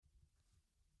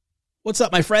What's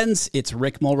up, my friends? It's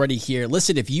Rick Mulready here.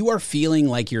 Listen, if you are feeling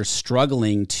like you're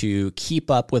struggling to keep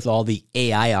up with all the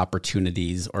AI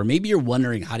opportunities, or maybe you're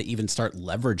wondering how to even start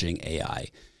leveraging AI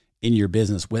in your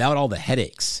business without all the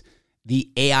headaches, the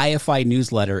AIFI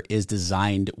newsletter is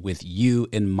designed with you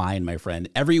in mind, my friend.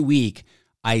 Every week,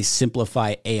 I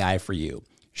simplify AI for you,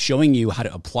 showing you how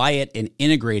to apply it and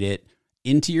integrate it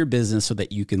into your business so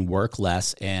that you can work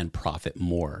less and profit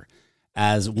more.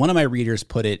 As one of my readers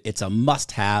put it, it's a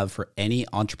must-have for any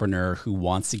entrepreneur who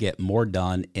wants to get more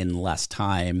done in less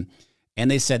time.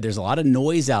 And they said there's a lot of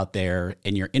noise out there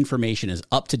and your information is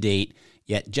up to date,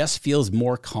 yet just feels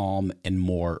more calm and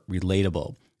more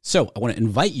relatable. So I want to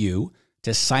invite you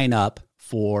to sign up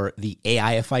for the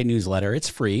AIFI newsletter. It's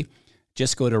free.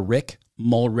 Just go to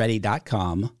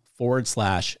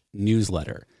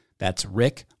rickmulready.com/newsletter. That's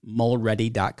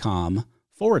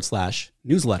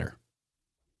rickmulready.com/newsletter.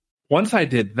 Once I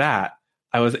did that,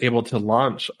 I was able to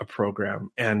launch a program.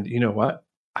 And you know what?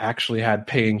 I actually had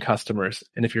paying customers.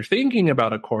 And if you're thinking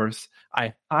about a course,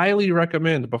 I highly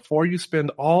recommend before you spend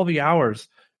all the hours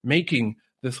making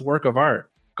this work of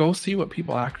art, go see what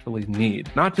people actually need,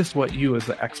 not just what you as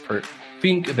the expert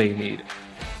think they need.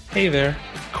 Hey there,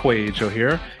 Quajo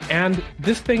here. And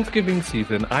this Thanksgiving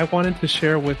season, I wanted to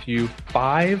share with you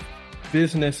 5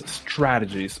 business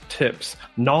strategies, tips,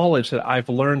 knowledge that I've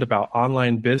learned about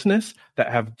online business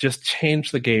that have just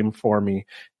changed the game for me,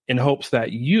 in hopes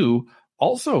that you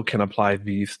also can apply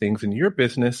these things in your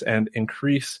business and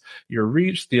increase your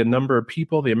reach, the number of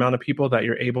people, the amount of people that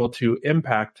you're able to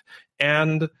impact,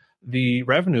 and the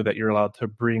revenue that you're allowed to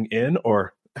bring in,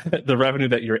 or the revenue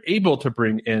that you're able to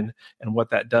bring in, and what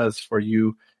that does for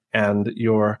you and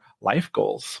your life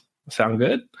goals. Sound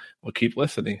good? Well, keep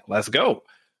listening. Let's go.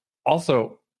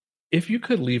 Also, if you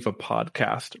could leave a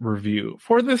podcast review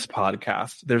for this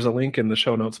podcast, there's a link in the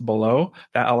show notes below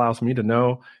that allows me to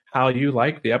know how you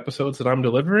like the episodes that I'm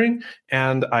delivering.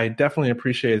 And I definitely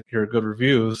appreciate your good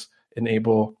reviews,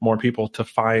 enable more people to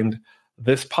find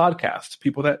this podcast,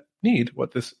 people that need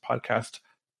what this podcast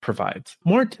provides.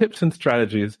 More tips and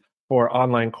strategies for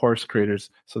online course creators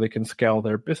so they can scale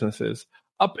their businesses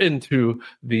up into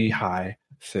the high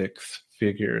 6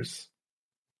 figures.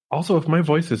 Also, if my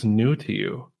voice is new to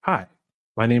you, hi,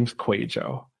 my name's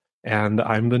Quajo, and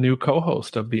I'm the new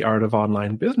co-host of the Art of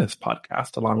Online Business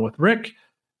podcast, along with Rick.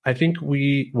 I think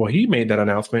he made that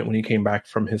announcement when he came back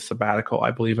from his sabbatical,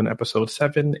 I believe in episode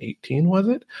 718, was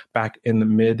it? Back in the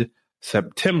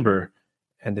mid-September.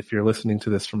 And if you're listening to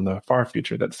this from the far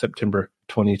future, that's September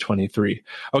 2023.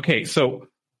 Okay, so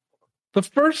the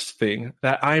first thing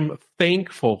that I'm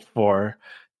thankful for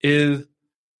is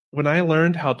when I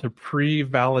learned how to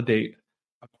pre-validate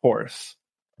a course.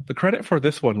 The credit for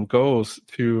this one goes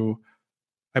to,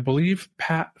 I believe,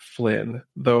 Pat Flynn,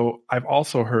 though I've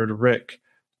also heard Rick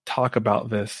talk about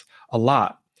this a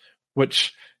lot,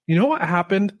 which, you know what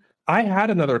happened? I had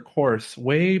another course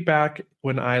way back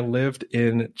when I lived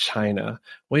in China,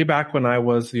 way back when I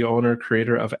was the owner,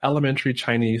 creator of Elementary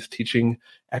Chinese, teaching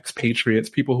expatriates,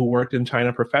 people who worked in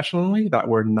China professionally that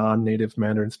were non-native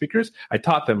Mandarin speakers. I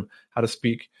taught them how to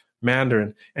speak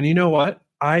Mandarin. And you know what?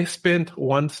 I spent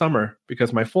one summer,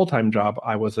 because my full-time job,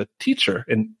 I was a teacher,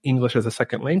 an English as a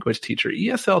second language teacher,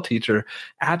 ESL teacher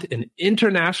at an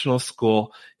international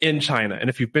school in China.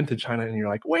 And if you've been to China and you're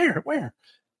like, where?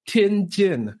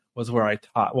 Tianjin was where I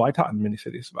taught. Well, I taught in many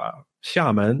cities,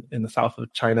 Xiamen in the south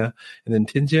of China, and then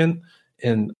Tianjin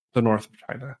in the north of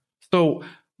China. So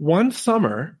one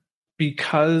summer,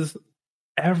 because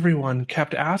everyone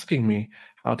kept asking me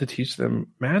how to teach them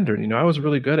Mandarin. I was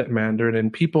really good at Mandarin,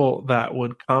 and people that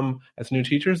would come as new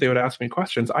teachers, they would ask me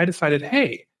questions. I decided,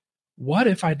 hey, what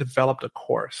if I developed a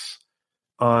course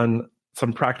on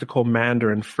some practical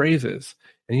Mandarin phrases?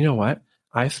 And you know what?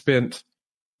 I spent,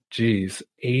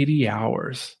 80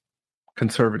 hours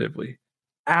conservatively,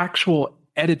 actual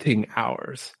editing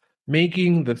hours,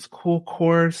 making this cool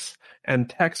course, and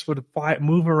text would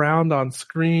move around on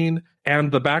screen,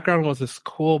 and the background was this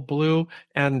cool blue,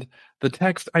 and the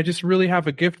text, I just really have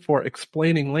a gift for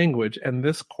explaining language, and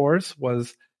this course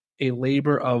was a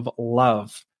labor of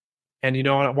love. And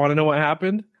I want to know what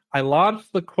happened? I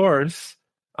launched the course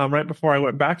right before I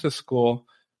went back to school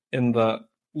in the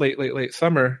late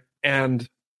summer, and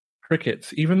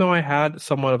crickets. Even though I had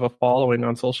somewhat of a following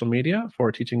on social media for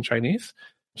teaching Chinese.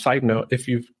 Side note, if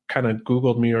you've kind of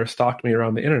Googled me or stalked me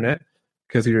around the internet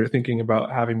because you're thinking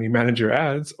about having me manage your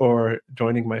ads or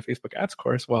joining my Facebook ads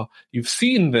course, well, you've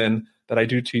seen then that I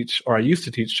do teach, or I used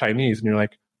to teach Chinese, and you're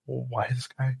like, well, why does this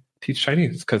guy teach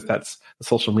Chinese? Because that's the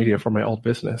social media for my old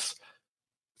business.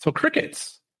 So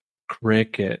crickets.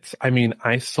 I mean,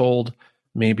 I sold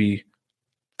maybe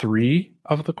 3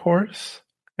 of the course,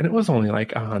 and it was only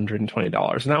like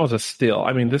 $120. And that was a steal.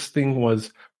 I mean, this thing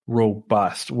was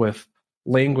robust with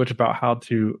language about how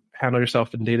to handle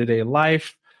yourself in day-to-day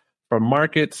life, from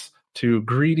markets to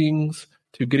greetings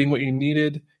to getting what you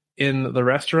needed in the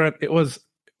restaurant. It was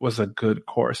a good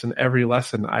course. And every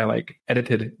lesson I like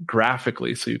edited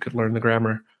graphically so you could learn the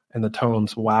grammar and the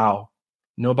tones. Wow.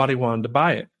 Nobody wanted to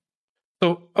buy it.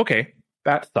 So, okay,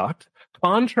 that sucked.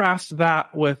 Contrast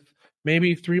that with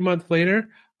maybe 3 months later,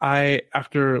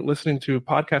 after listening to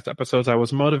podcast episodes, I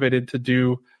was motivated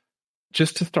to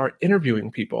start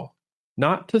interviewing people,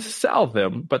 not to sell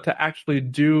them, but to actually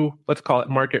do, let's call it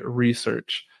market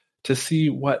research, to see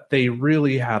what they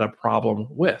really had a problem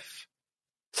with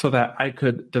so that I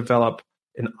could develop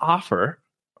an offer,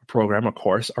 a program, a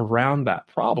course around that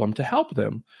problem to help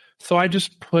them. So I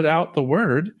just put out the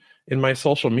word in my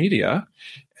social media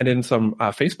and in some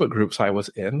Facebook groups I was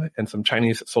in and some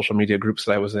Chinese social media groups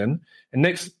that I was in. And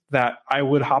next that I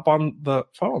would hop on the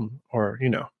phone or,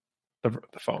 the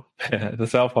phone, the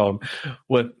cell phone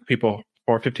with people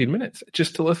for 15 minutes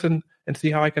just to listen and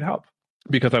see how I could help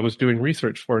because I was doing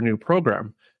research for a new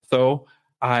program. So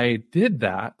I did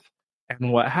that.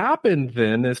 And what happened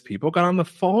then is people got on the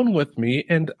phone with me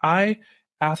and I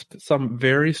asked some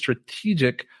very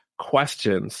strategic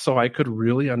questions so I could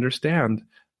really understand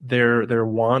their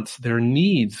wants, their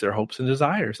needs, their hopes and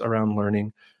desires around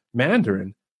learning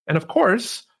Mandarin. And of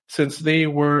course, since they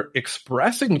were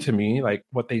expressing to me like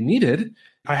what they needed,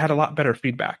 I had a lot better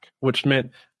feedback, which meant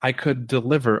I could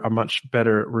deliver a much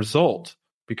better result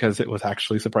because it was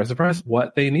actually, surprise, surprise,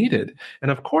 what they needed. And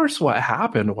of course, what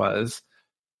happened was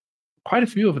quite a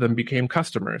few of them became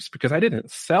customers because I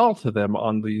didn't sell to them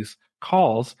on these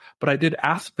calls, but I did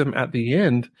ask them at the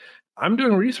end, I'm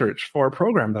doing research for a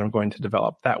program that I'm going to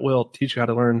develop that will teach you how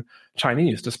to learn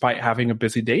Chinese despite having a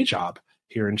busy day job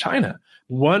here in China.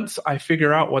 Once I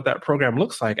figure out what that program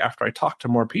looks like after I talk to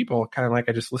more people, kind of like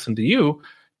I just listened to you,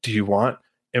 do you want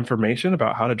information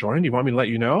about how to join? Do you want me to let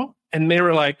you know? And they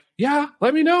were like, yeah,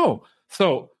 let me know.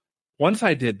 So once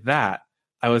I did that,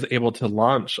 I was able to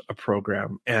launch a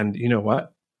program. And you know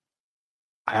what?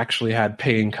 I actually had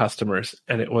paying customers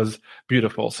and it was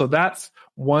beautiful. So that's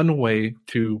one way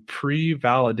to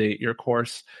pre-validate your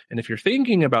course. And if you're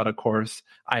thinking about a course,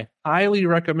 I highly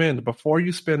recommend before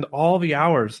you spend all the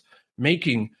hours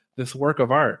making this work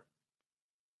of art,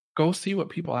 go see what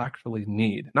people actually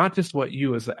need, not just what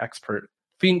you as the expert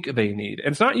think they need.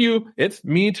 And it's not you, it's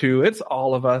me too. It's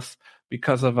all of us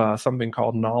because of something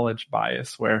called knowledge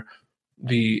bias, where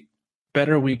the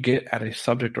better we get at a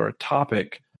subject or a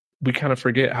topic, we kind of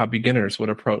forget how beginners would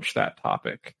approach that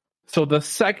topic. So the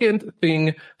second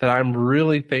thing that I'm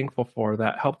really thankful for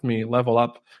that helped me level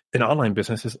up in online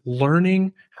business is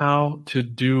learning how to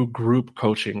do group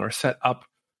coaching or set up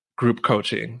group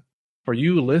coaching. For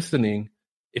you listening,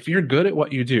 if you're good at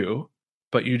what you do,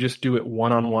 but you just do it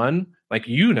one-on-one, like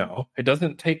it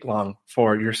doesn't take long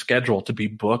for your schedule to be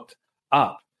booked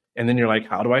up. And then you're like,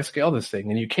 how do I scale this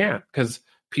thing? And you can't because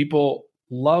people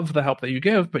love the help that you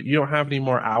give, but you don't have any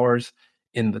more hours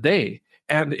in the day.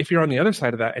 And if you're on the other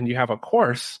side of that and you have a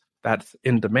course that's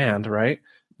in demand, right,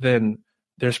 then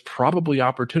there's probably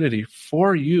opportunity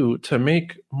for you to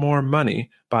make more money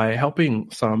by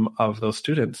helping some of those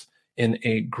students in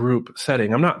a group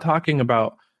setting. I'm not talking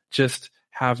about just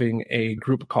having a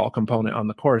group call component on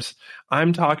the course.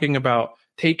 I'm talking about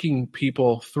taking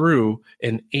people through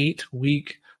an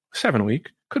 8-week,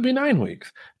 7-week, could be 9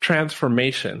 weeks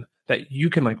transformation that you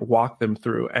can walk them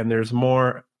through, and there's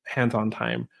more hands-on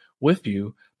time with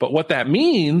you. But what that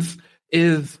means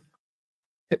is,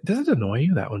 does it annoy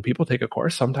you that when people take a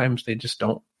course, sometimes they just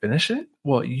don't finish it?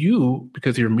 Well,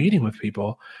 because you're meeting with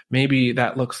people, maybe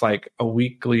that looks like a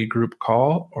weekly group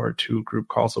call or 2 group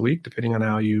calls a week, depending on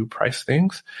how you price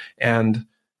things. And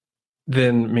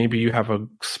then maybe you have a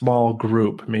small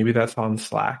group. Maybe that's on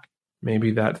Slack.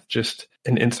 Maybe that's just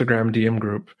an Instagram DM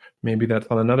group. Maybe that's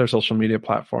on another social media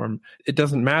platform. It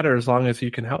doesn't matter as long as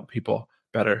you can help people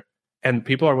better. And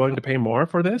people are willing to pay more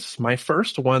for this. My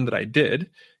first one that I did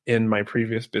in my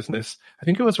previous business, I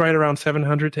think it was right around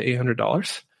 $700 to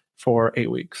 $800 for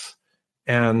 8 weeks.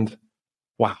 And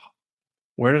wow,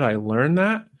 where did I learn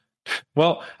that?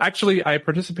 Well, actually, I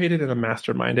participated in a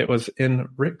mastermind. It was in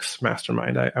Rick's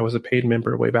mastermind. I was a paid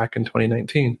member way back in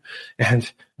 2019.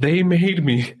 And they made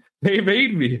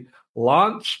me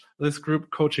launch this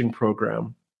group coaching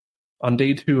program on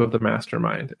day 2 of the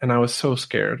mastermind. And I was so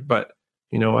scared. But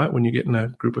you know what? When you get in a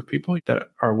group of people that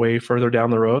are way further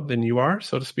down the road than you are,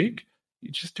 so to speak, you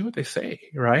just do what they say,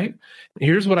 right?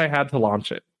 Here's what I had to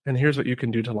launch it. And here's what you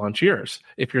can do to launch yours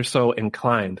if you're so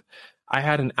inclined. I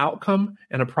had an outcome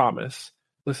and a promise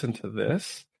listen to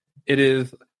this. It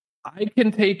is, I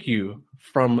can take you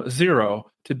from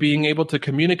 0 to being able to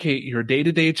communicate your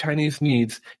day-to-day Chinese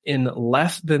needs in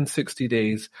less than 60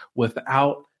 days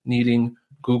without needing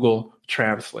Google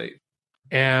Translate.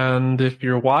 And if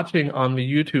you're watching on the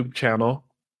YouTube channel,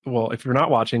 well, if you're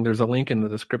not watching, there's a link in the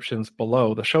descriptions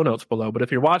below, the show notes below. But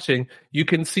if you're watching, you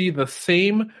can see the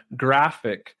same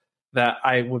graphic that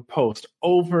I would post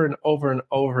over and over and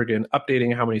over again,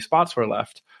 updating how many spots were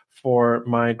left for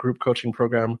my group coaching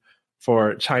program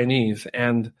for Chinese.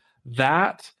 And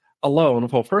that alone,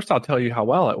 well, first I'll tell you how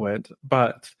well it went,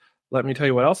 but let me tell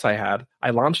you what else I had. I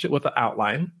launched it with an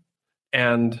outline,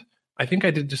 and I think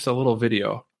I did just a little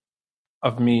video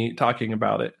of me talking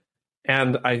about it.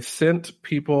 And I sent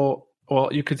people, well,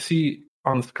 you could see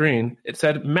on the screen, it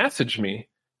said, message me.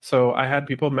 So I had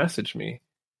people message me.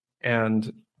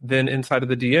 And then inside of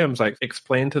the DMs, I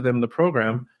explained to them the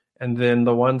program. And then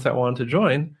the ones that wanted to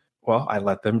join, well, I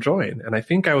let them join. And I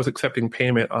think I was accepting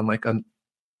payment on like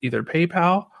either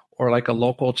PayPal or like a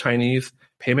local Chinese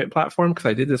payment platform, because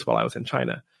I did this while I was in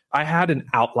China. I had an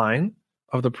outline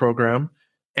of the program,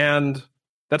 and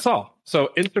that's all. So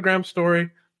Instagram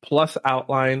story plus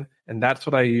outline, and that's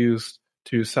what I used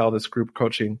to sell this group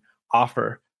coaching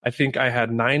offer. I think I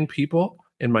had 9 people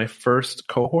in my first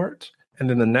cohort, and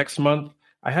then the next month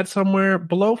I had somewhere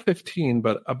below 15,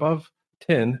 but above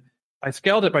 10. I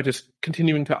scaled it by just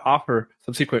continuing to offer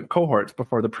subsequent cohorts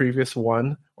before the previous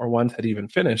one or ones had even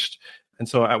finished. And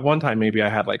so at one time, maybe I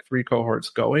had like 3 cohorts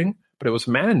going, but it was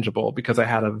manageable because I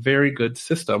had a very good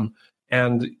system,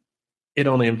 and it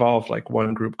only involved like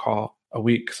one group call a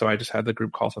week. So I just had the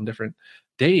group calls on different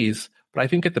days. But I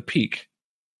think at the peak,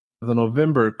 the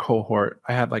November cohort,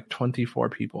 I had like 24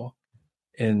 people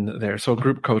in there. So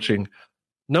group coaching.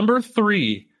 Number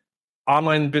 3,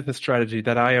 online business strategy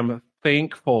that I am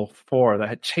thankful for, that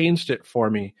had changed it for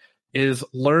me, is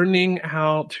learning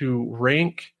how to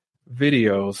rank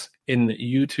videos in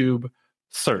YouTube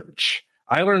search.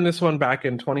 I learned this one back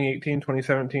in 2018,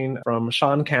 2017 from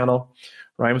Sean Cannell,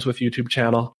 Rhymes with YouTube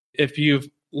channel. If you've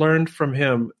learned from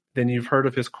him, then you've heard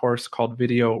of his course called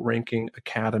Video Ranking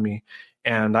Academy.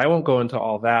 And I won't go into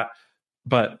all that,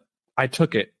 but I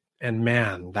took it, and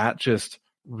man, that just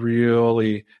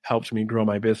really helped me grow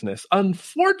my business.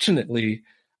 Unfortunately,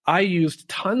 I used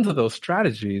tons of those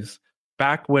strategies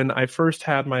back when I first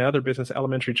had my other business,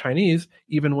 Elementary Chinese,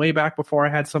 even way back before I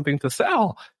had something to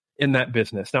sell in that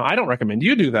business. Now, I don't recommend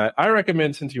you do that. I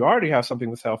recommend, since you already have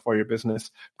something to sell for your business,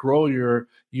 grow your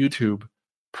YouTube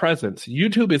presence.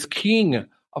 YouTube is king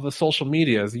of the social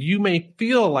medias. You may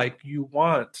feel like you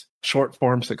want short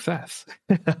form success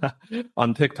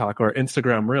on TikTok or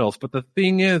Instagram Reels, but the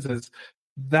thing is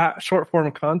that short form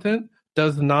content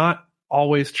does not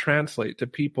always translate to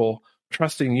people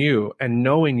trusting you and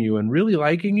knowing you and really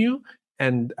liking you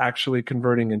and actually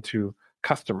converting into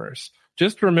customers.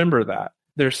 Just remember that.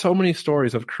 There's so many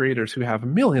stories of creators who have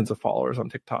millions of followers on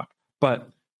TikTok, but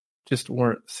just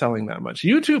weren't selling that much.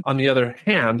 YouTube, on the other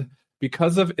hand,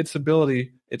 because of its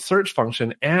ability, its search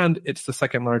function, and it's the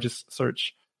second largest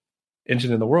search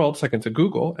engine in the world, second to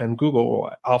Google, and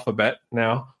Google, Alphabet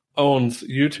now, owns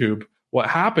YouTube. What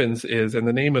happens is, and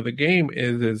the name of the game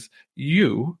is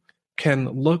you can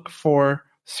look for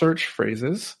search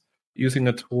phrases using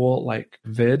a tool like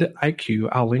vidIQ.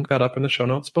 I'll link that up in the show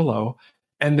notes below.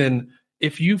 And then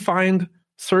if you find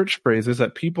search phrases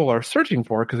that people are searching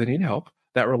for because they need help,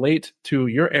 that relate to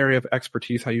your area of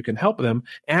expertise, how you can help them,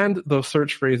 and those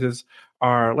search phrases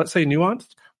are, let's say,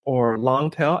 nuanced or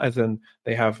long tail, as in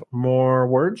they have more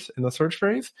words in the search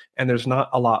phrase, and there's not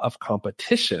a lot of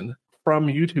competition from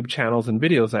YouTube channels and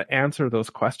videos that answer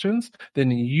those questions, then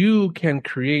you can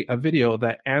create a video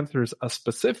that answers a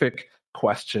specific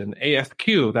question.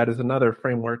 ASQ, that is another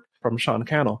framework from Sean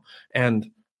Cannell. And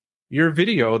your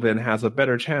video then has a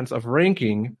better chance of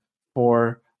ranking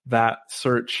for that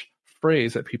search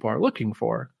phrase that people are looking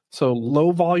for. So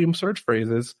low volume search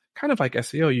phrases, kind of like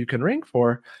SEO, you can rank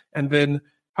for. And then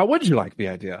how would you like the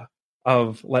idea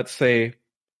of, let's say,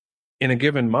 in a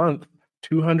given month,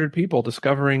 200 people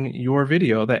discovering your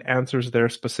video that answers their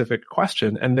specific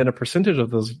question, and then a percentage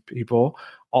of those people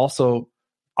also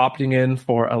opting in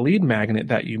for a lead magnet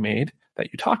that you made,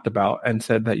 that you talked about and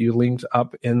said that you linked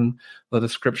up in the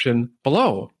description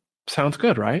below. Sounds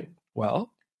good, right?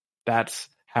 Well, that's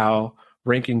how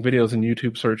ranking videos in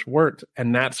YouTube search worked.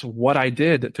 And that's what I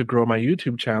did to grow my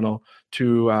YouTube channel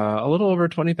to a little over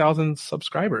 20,000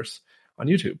 subscribers on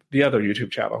YouTube. The other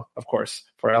YouTube channel, of course,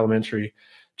 for Elementary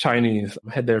Chinese.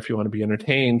 Head there if you want to be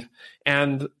entertained.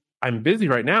 And I'm busy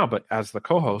right now, but as the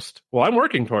co-host, well, I'm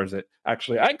working towards it,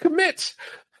 actually. I commit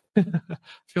I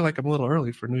feel like I'm a little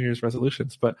early for New Year's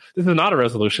resolutions, but this is not a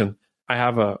resolution. I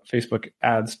have a Facebook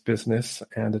ads business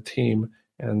and a team,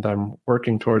 and I'm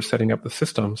working towards setting up the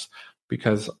systems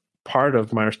because part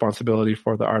of my responsibility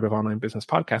for the Art of Online Business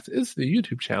podcast is the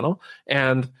YouTube channel,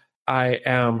 and I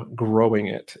am growing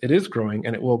it. It is growing,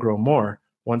 and it will grow more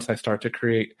once I start to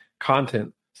create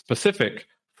content specific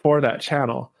for that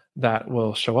channel that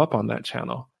will show up on that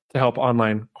channel to help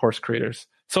online course creators.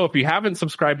 So if you haven't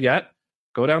subscribed yet,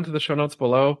 go down to the show notes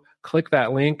below, click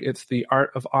that link. It's the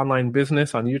Art of Online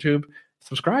Business on YouTube.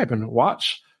 Subscribe and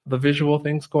watch the visual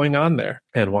things going on there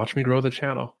and watch me grow the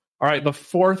channel. All right, the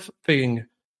fourth thing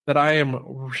that I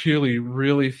am really,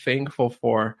 really thankful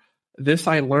for, this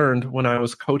I learned when I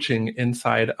was coaching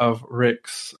inside of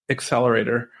Rick's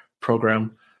Accelerator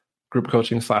program, group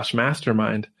coaching /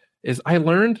 mastermind, is I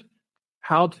learned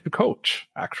how to coach,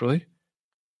 actually.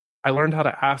 I learned how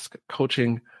to ask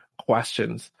coaching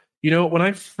questions. When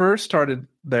I first started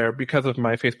there, because of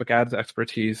my Facebook ads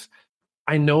expertise,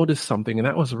 I noticed something, and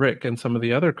that was Rick and some of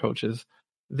the other coaches.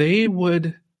 They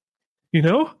would,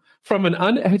 from an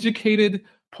uneducated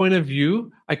point of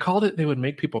view, I called it they would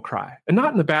make people cry. And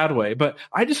not in a bad way, but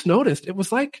I just noticed it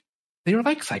was like they were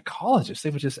like psychologists. They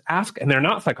would just ask, and they're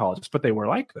not psychologists, but they were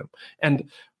like them.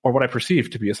 Or what I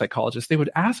perceived to be a psychologist, they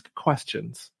would ask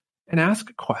questions and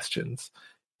ask questions.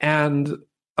 And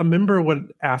a member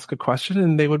would ask a question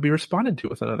and they would be responded to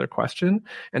with another question.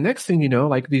 And next thing you know,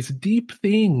 like these deep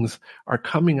things are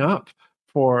coming up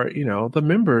for, the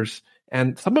members.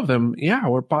 And some of them,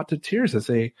 were brought to tears as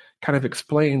they kind of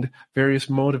explained various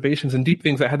motivations and deep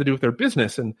things that had to do with their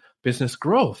business and business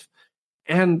growth.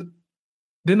 And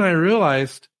then I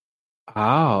realized,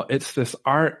 it's this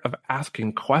art of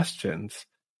asking questions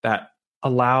that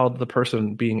allowed the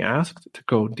person being asked to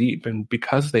go deep. And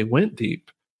because they went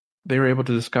deep, they were able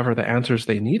to discover the answers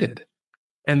they needed.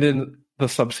 And then the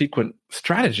subsequent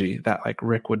strategy that like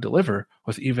Rick would deliver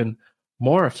was even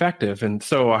more effective. And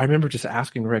so I remember just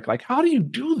asking Rick, like, how do you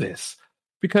do this?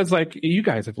 Because like you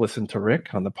guys have listened to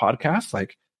Rick on the podcast,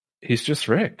 like he's just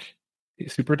Rick.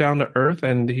 He's super down to earth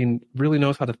and he really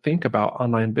knows how to think about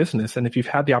online business. And if you've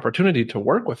had the opportunity to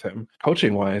work with him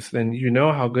coaching wise, then you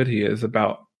know how good he is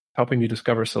about helping you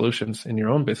discover solutions in your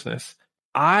own business.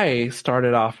 I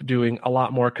started off doing a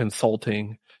lot more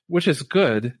consulting, which is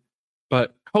good,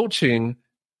 but coaching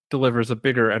delivers a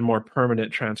bigger and more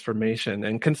permanent transformation.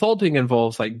 And consulting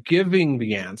involves like giving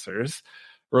the answers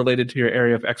related to your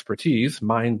area of expertise,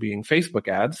 mine being Facebook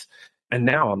ads, and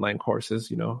now online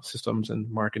courses, systems and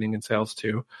marketing and sales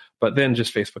too, but then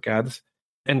just Facebook ads.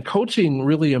 And coaching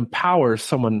really empowers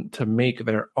someone to make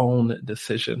their own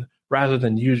decision rather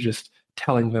than you just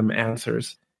telling them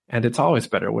answers. And it's always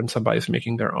better when somebody's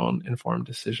making their own informed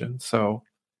decision. So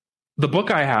the book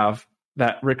I have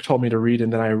that Rick told me to read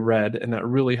and that I read and that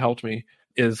really helped me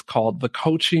is called The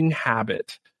Coaching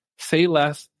Habit. Say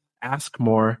less, ask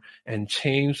more, and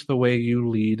change the way you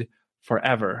lead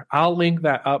forever. I'll link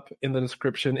that up in the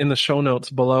description, in the show notes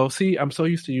below. See, I'm so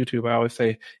used to YouTube. I always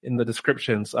say in the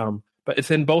descriptions, but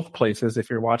it's in both places. If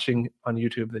you're watching on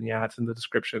YouTube, then it's in the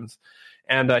descriptions.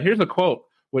 And here's a quote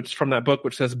which from that book,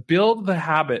 which says, build the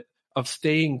habit of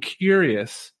staying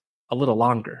curious a little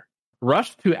longer.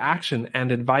 Rush to action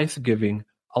and advice giving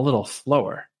a little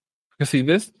slower. Because see,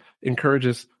 this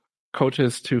encourages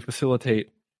coaches to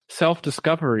facilitate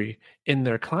self-discovery in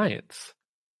their clients,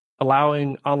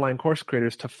 allowing online course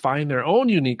creators to find their own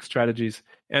unique strategies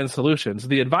and solutions.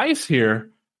 The advice here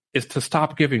is to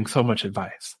stop giving so much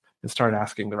advice and start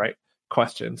asking the right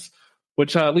questions,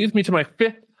 which leads me to my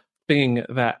fifth thing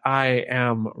that I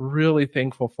am really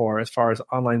thankful for as far as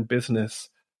online business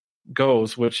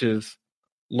goes, which is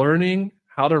learning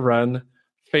how to run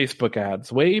Facebook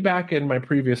ads. Way back in my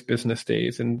previous business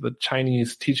days, in the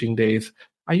Chinese teaching days,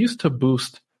 I used to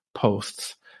boost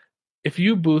posts. If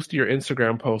you boost your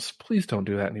Instagram posts, please don't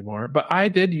do that anymore. But I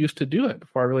did used to do it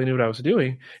before I really knew what I was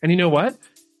doing. And you know what?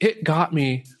 It got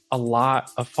me a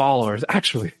lot of followers.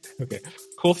 Actually, okay,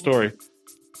 cool story.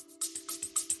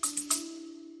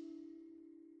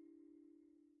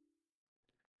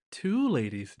 Two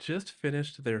ladies just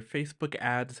finished their Facebook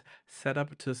ads set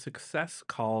up to success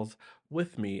calls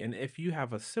with me. And if you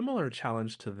have a similar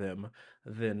challenge to them,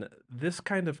 then this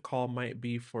kind of call might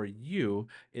be for you.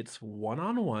 It's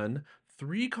one-on-one,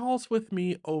 3 calls with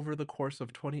me over the course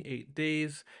of 28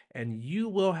 days, and you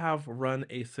will have run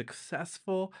a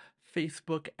successful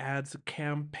Facebook ads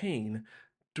campaign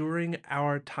during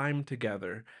our time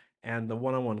together. And the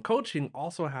one-on-one coaching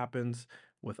also happens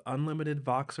with unlimited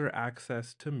Voxer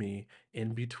access to me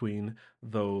in between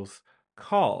those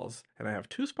calls. And I have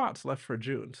 2 spots left for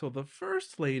June. So the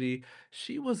first lady,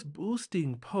 she was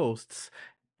boosting posts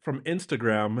from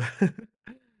Instagram.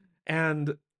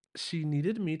 And she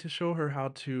needed me to show her how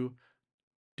to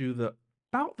do the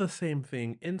about the same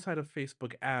thing inside of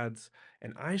Facebook ads,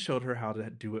 and I showed her how to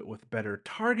do it with better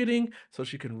targeting so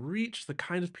she can reach the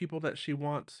kind of people that she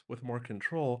wants with more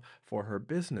control for her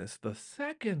business. The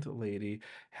second lady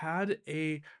had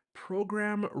a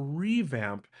program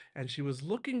revamp, and she was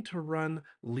looking to run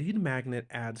lead magnet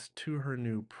ads to her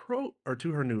new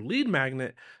lead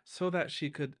magnet so that she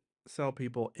could sell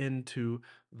people into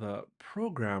the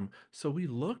program. So we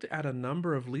looked at a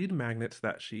number of lead magnets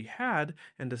that she had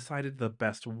and decided the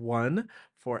best one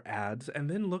for ads, and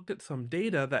then looked at some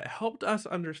data that helped us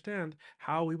understand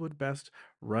how we would best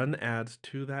run ads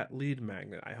to that lead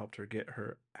magnet. I helped her get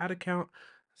her ad account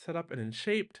set up and in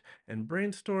shaped and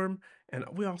brainstorm, and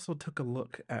we also took a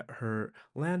look at her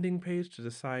landing page to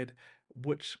decide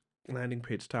which landing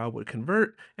page style would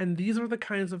convert. And these are the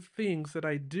kinds of things that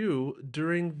I do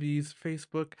during these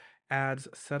Facebook ads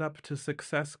set up to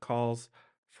success calls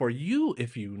for you.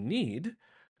 If you need,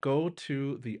 go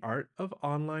to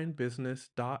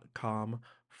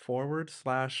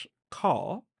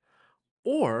theartofonlinebusiness.com/call,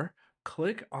 or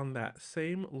click on that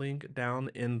same link down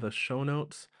in the show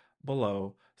notes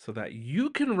below so that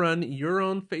you can run your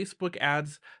own Facebook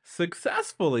ads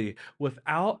successfully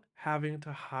without having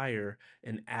to hire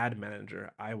an ad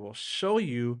manager. I will show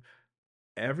you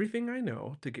everything I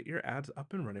know to get your ads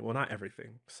up and running. Well, not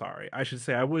everything. Sorry. I should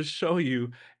say I will show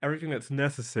you everything that's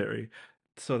necessary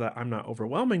so that I'm not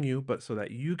overwhelming you, but so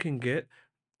that you can get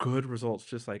good results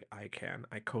just like I can.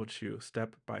 I coach you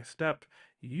step by step.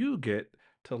 You get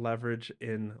to leverage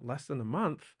in less than a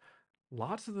month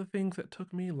lots of the things that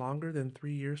took me longer than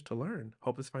 3 years to learn.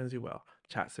 Hope this finds you well.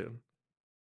 Chat soon.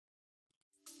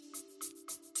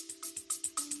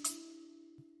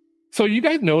 So you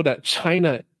guys know that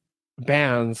China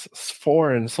bans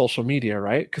foreign social media,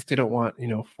 right? Because they don't want,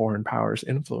 foreign powers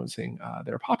influencing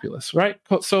their populace, right?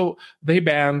 So they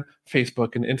ban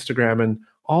Facebook and Instagram, and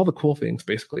all the cool things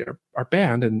basically are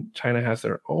banned, and China has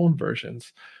their own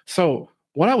versions. So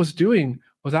what I was doing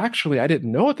was actually, I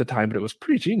didn't know at the time, but it was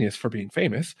pretty genius for being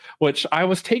famous, which I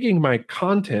was taking my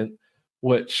content,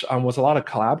 which was a lot of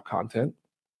collab content,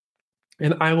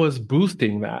 and I was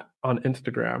boosting that on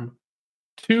Instagram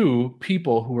to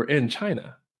people who were in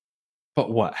China. But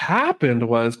what happened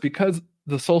was, because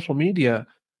the social media,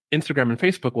 Instagram and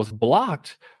Facebook, was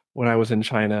blocked when I was in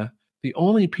China, the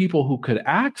only people who could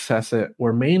access it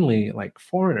were mainly like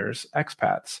foreigners,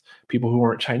 expats, people who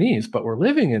weren't Chinese but were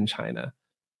living in China.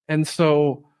 And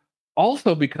so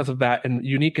also because of that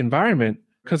unique environment,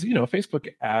 because, Facebook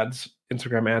ads,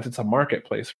 Instagram ads, it's a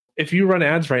marketplace. If you run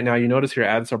ads right now, you notice your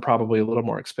ads are probably a little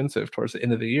more expensive towards the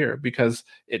end of the year because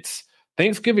it's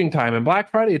Thanksgiving time and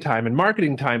Black Friday time and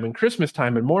marketing time and Christmas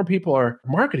time, and more people are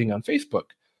marketing on Facebook,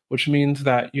 which means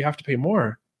that you have to pay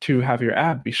more to have your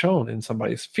ad be shown in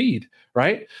somebody's feed,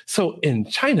 right? So in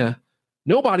China,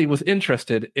 nobody was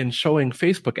interested in showing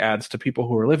Facebook ads to people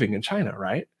who are living in China,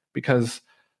 right? Because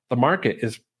the market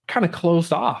is kind of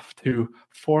closed off to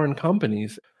foreign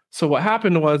companies. So what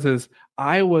happened was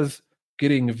I was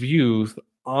getting views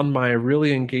on my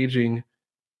really engaging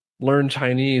Learn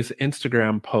Chinese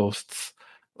Instagram posts,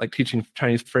 like teaching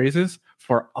Chinese phrases,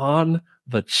 for on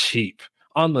the cheap,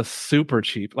 on the super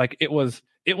cheap. Like it was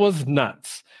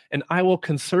nuts. And I will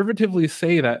conservatively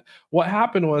say that what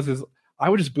happened was I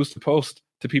would just boost a post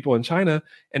to people in China,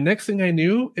 and next thing I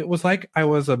knew, it was like I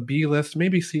was a B-list,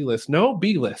 maybe C-list, no,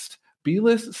 B-list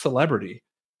celebrity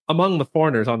among the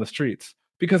foreigners on the streets,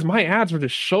 because my ads were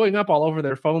just showing up all over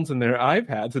their phones and their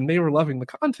iPads, and they were loving the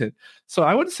content. So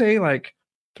I would say like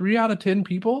 3 out of 10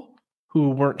 people who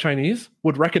weren't Chinese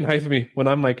would recognize me when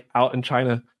I'm like out in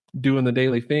China doing the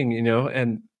daily thing,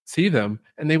 and see them.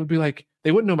 And they would be like,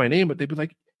 they wouldn't know my name, but they'd be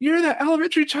like, "You're that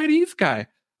elementary Chinese guy."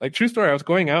 Like, true story. I was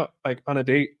going out like on a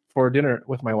date for dinner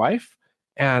with my wife,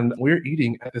 and we were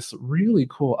eating at this really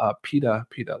cool pita,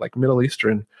 like Middle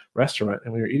Eastern restaurant.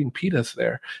 And we were eating pitas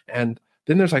there. And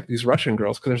then there's like these Russian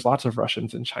girls, because there's lots of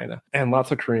Russians in China and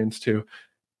lots of Koreans too.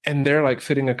 And they're like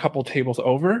sitting a couple tables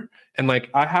over. And like,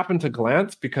 I happened to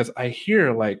glance because I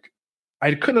hear like,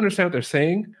 I couldn't understand what they're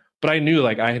saying, but I knew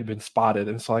like I had been spotted.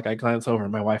 And so like I glanced over,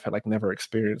 and my wife had like never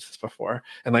experienced this before.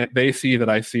 And like they see that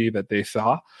I see that they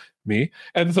saw me.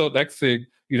 And so next thing,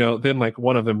 then like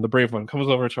one of them, the brave one, comes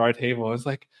over to our table and is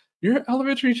like, "You're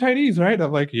elementary Chinese, right?" And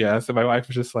I'm like, "Yes." And my wife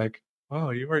was just like, "Oh,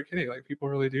 you weren't kidding. Like people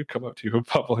really do come up to you in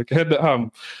public." And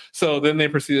so then they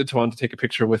proceeded to want to take a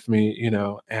picture with me,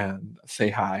 and say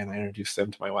hi. And I introduced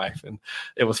them to my wife, and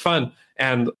it was fun.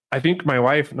 And I think my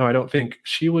wife, no, I don't think,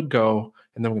 she would go,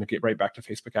 and then we're going to get right back to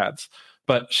Facebook ads,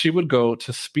 but she would go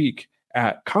to speak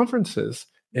at conferences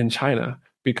in China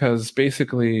because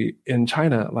basically in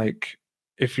China, like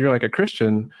if you're like a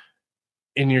Christian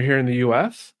and you're here in the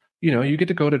US, you get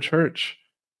to go to church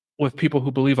with people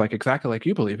who believe like exactly like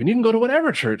you believe. And you can go to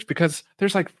whatever church because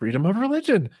there's like freedom of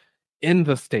religion in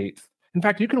the States. In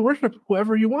fact, you can worship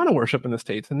whoever you want to worship in the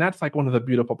States. And that's like one of the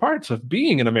beautiful parts of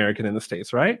being an American in the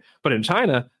States, right? But in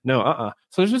China, no,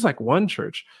 So there's just like one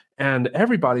church and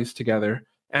everybody's together.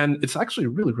 And it's actually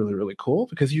really, really, really cool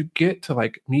because you get to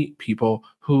like meet people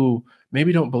who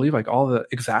maybe don't believe like all the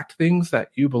exact things that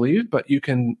you believe, but you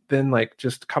can then like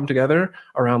just come together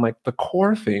around like the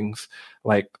core things,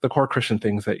 like the core Christian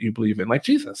things that you believe in, like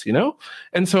Jesus,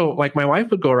 And so like my wife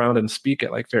would go around and speak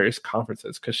at like various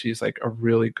conferences because she's like a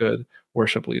really good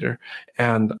worship leader.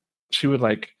 And she would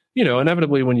like,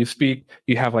 inevitably when you speak,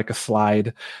 you have like a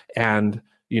slide and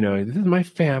this is my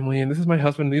family and this is my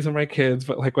husband, these are my kids.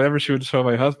 But like whenever she would show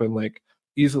my husband, like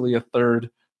easily a third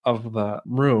of the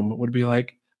room would be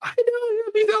like, I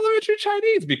know these elementary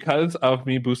Chinese because of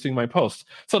me boosting my posts.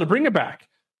 So to bring it back,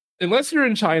 unless you're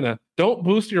in China, don't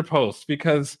boost your posts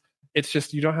because it's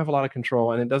just, you don't have a lot of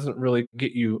control and it doesn't really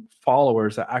get you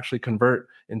followers that actually convert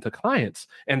into clients.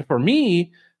 And for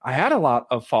me, I had a lot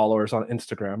of followers on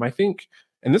Instagram. I think,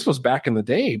 and this was back in the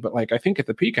day, but like I think at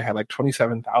the peak I had like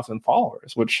 27,000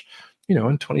 followers, which, in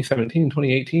 2017,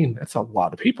 2018, that's a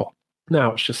lot of people.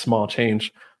 Now it's just small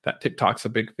change that TikTok's a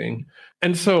big thing.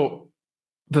 And so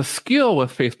the skill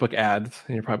with Facebook ads,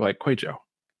 and you're probably like, Kwejo,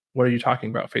 what are you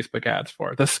talking about Facebook ads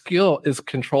for? The skill is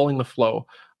controlling the flow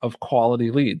of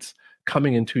quality leads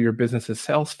coming into your business's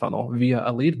sales funnel via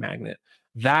a lead magnet.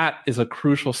 That is a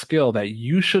crucial skill that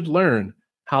you should learn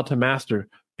how to master.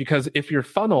 Because if your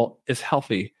funnel is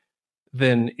healthy,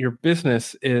 then your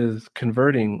business is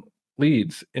converting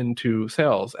leads into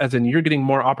sales, as in you're getting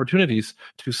more opportunities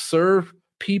to serve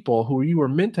people who you were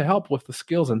meant to help with the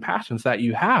skills and passions that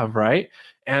you have, right?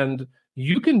 And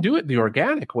you can do it the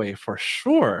organic way for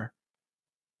sure.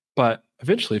 But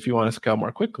eventually, if you want to scale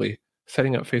more quickly,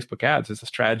 setting up Facebook ads is a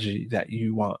strategy that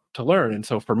you want to learn. And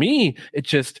so for me,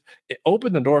 it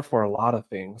opened the door for a lot of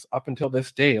things up until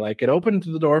this day. Like it opened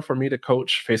the door for me to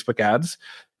coach Facebook ads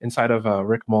inside of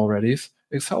Rick Mulready's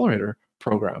accelerator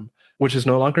program, which is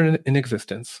no longer in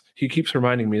existence. He keeps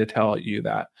reminding me to tell you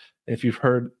that. If you've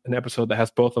heard an episode that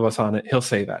has both of us on it, he'll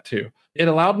say that too. It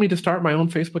allowed me to start my own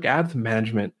Facebook ads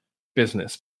management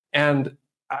business. And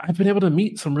I've been able to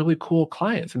meet some really cool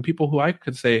clients and people who I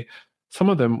could say, some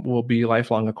of them will be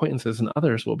lifelong acquaintances and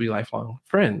others will be lifelong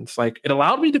friends. Like it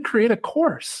allowed me to create a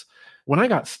course. When I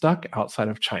got stuck outside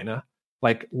of China,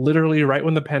 like literally right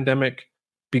when the pandemic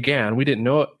began, we didn't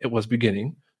know it was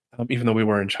beginning, even though we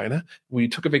were in China. We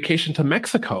took a vacation to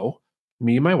Mexico,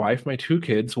 me, my wife, my two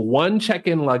kids, one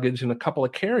check-in luggage and a couple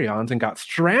of carry-ons, and got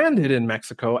stranded in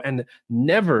Mexico and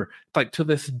never, like to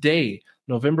this day,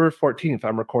 November 14th,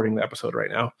 I'm recording the episode right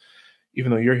now,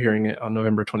 even though you're hearing it on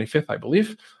November 25th, I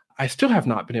believe, I still have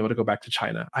not been able to go back to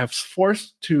China. I was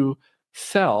forced to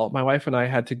sell. My wife and I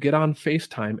had to get on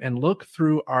FaceTime and look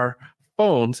through our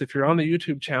phones. If you're on the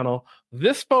YouTube channel,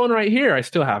 this phone right here, I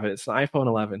still have it. It's an iPhone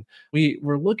 11. We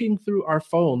were looking through our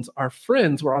phones. Our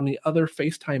friends were on the other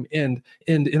FaceTime end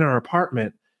in our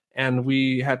apartment. And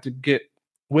we had to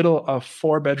whittle a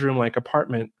 4-bedroom like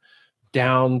apartment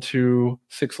down to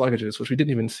 6 luggages, which we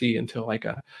didn't even see until like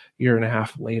a year and a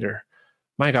half later.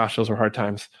 My gosh, those were hard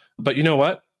times. But you know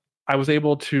what? I was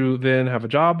able to then have a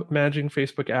job managing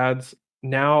Facebook ads.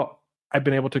 Now I've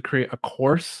been able to create a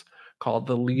course called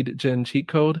the Lead Gen Cheat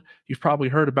Code. You've probably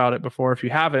heard about it before. If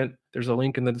you haven't, there's a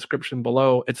link in the description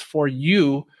below. It's for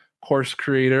you, course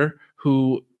creator,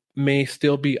 who may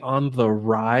still be on the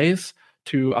rise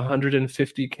to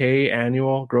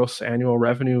 150K gross annual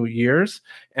revenue years.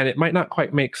 And it might not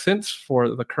quite make sense for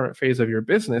the current phase of your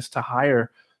business to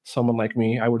hire someone like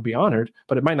me. I would be honored,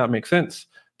 but it might not make sense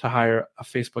to hire a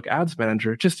Facebook ads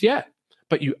manager just yet.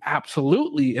 But you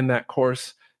absolutely in that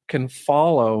course can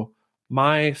follow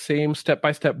my same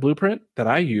step-by-step blueprint that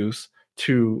I use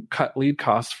to cut lead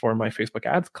costs for my Facebook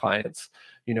ads clients,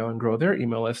 and grow their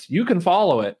email list. You can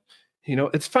follow it.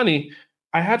 It's funny.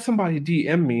 I had somebody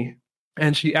DM me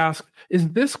and she asked, is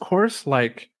this course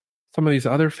like some of these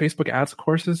other Facebook ads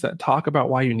courses that talk about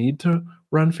why you need to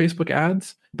run Facebook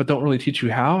ads, but don't really teach you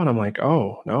how? And I'm like,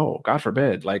 oh, no, God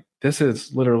forbid. Like, this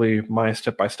is literally my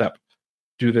step-by-step.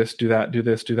 Do this, do that, do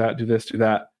this, do that, do this, do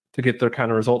that to get the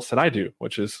kind of results that I do,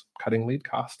 which is cutting lead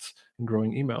costs and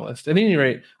growing email lists. At any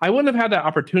rate, I wouldn't have had that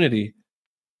opportunity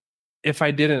if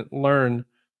I didn't learn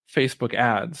Facebook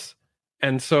ads.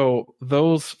 And so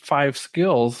those 5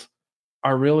 skills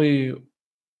are really,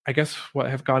 I guess, what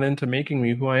have gone into making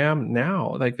me who I am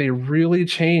now. Like, they really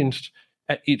changed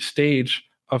at each stage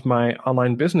of my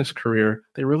online business career,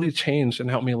 they really changed and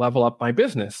helped me level up my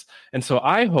business. And so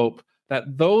I hope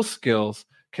that those skills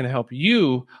can help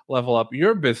you level up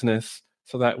your business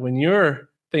so that when you're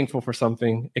thankful for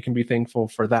something, it can be thankful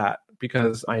for that.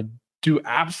 Because I do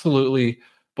absolutely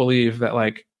believe that,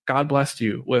 like, God blessed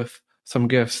you with some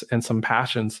gifts and some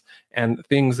passions and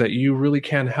things that you really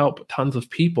can help tons of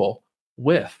people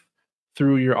with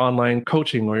through your online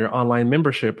coaching or your online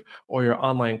membership or your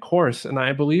online course. And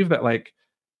I believe that, like,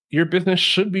 your business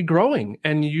should be growing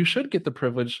and you should get the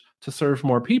privilege to serve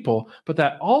more people, but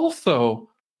that also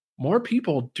more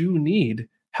people do need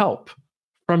help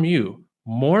from you.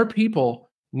 More people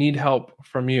need help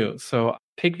from you. So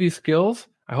take these skills.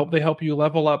 I hope they help you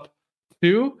level up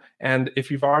too. And if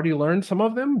you've already learned some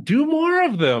of them, do more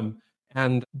of them.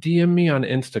 And DM me on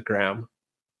Instagram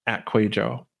at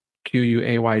Quayjo,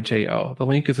 Quayjo. The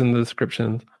link is in the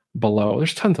description below.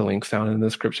 There's tons of links down in the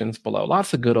descriptions below.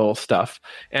 Lots of good old stuff.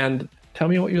 And tell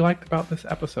me what you liked about this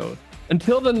episode.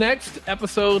 Until the next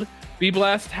episode, be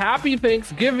blessed. Happy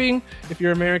Thanksgiving if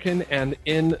you're American and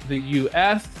in the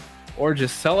US, or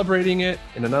just celebrating it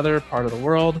in another part of the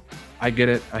world. I get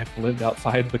it. I've lived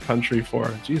outside the country for,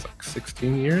 like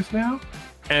 16 years now.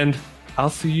 And I'll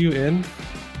see you in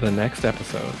the next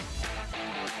episode.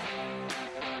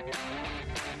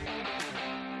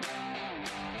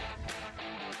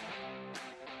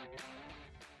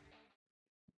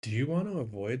 Do you want to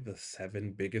avoid the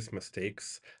 7 biggest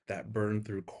mistakes that burn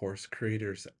through course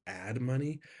creators' ad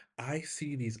money? I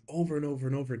see these over and over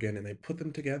and over again, and I put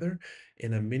them together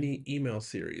in a mini email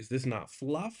series. This is not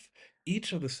fluff.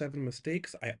 Each of the 7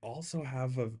 mistakes, I also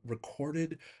have a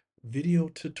recorded video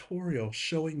tutorial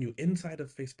showing you inside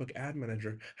of Facebook Ad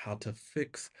Manager how to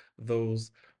fix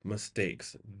those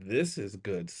mistakes. This is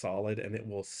good, solid, and it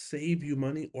will save you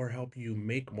money or help you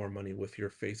make more money with your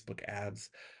Facebook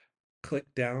ads. Click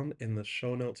down in the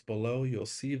show notes below. You'll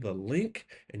see the link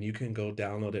and you can go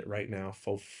download it right now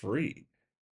for free.